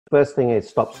First thing is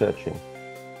stop searching.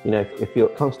 You know, if you're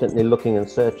constantly looking and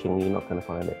searching, you're not going to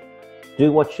find it.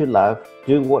 Do what you love.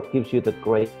 Do what gives you the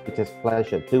greatest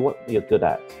pleasure. Do what you're good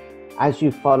at. As you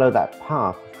follow that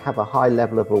path, have a high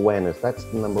level of awareness. That's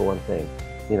the number one thing.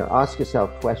 You know, ask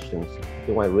yourself questions.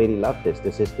 Do I really love this?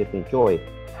 Does this give me joy?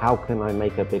 How can I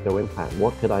make a bigger impact?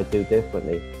 What could I do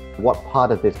differently? What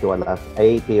part of this do I love?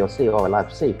 A, B, or C? Oh, I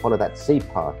love C. Follow that C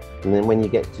part. And then when you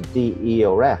get to D, E,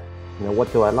 or F, you know,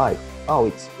 what do I like? Oh,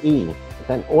 it's E.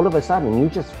 Then all of a sudden you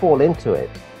just fall into it.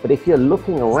 But if you're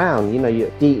looking around, you know, you're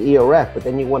D, E, or F, but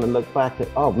then you want to look back at,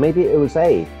 oh, maybe it was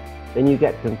A, then you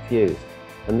get confused.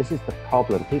 And this is the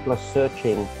problem. People are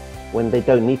searching when they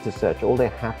don't need to search. All they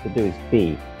have to do is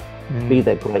be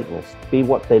their greatness, be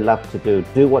what they love to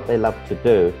do what they love to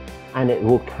do, and it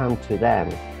will come to them.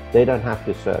 They don't have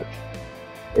to search.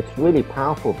 It's really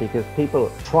powerful because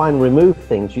people try and remove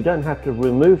things. You don't have to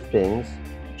remove things.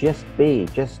 Just be,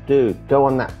 just do, go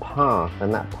on that path,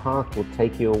 and that path will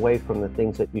take you away from the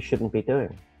things that you shouldn't be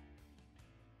doing.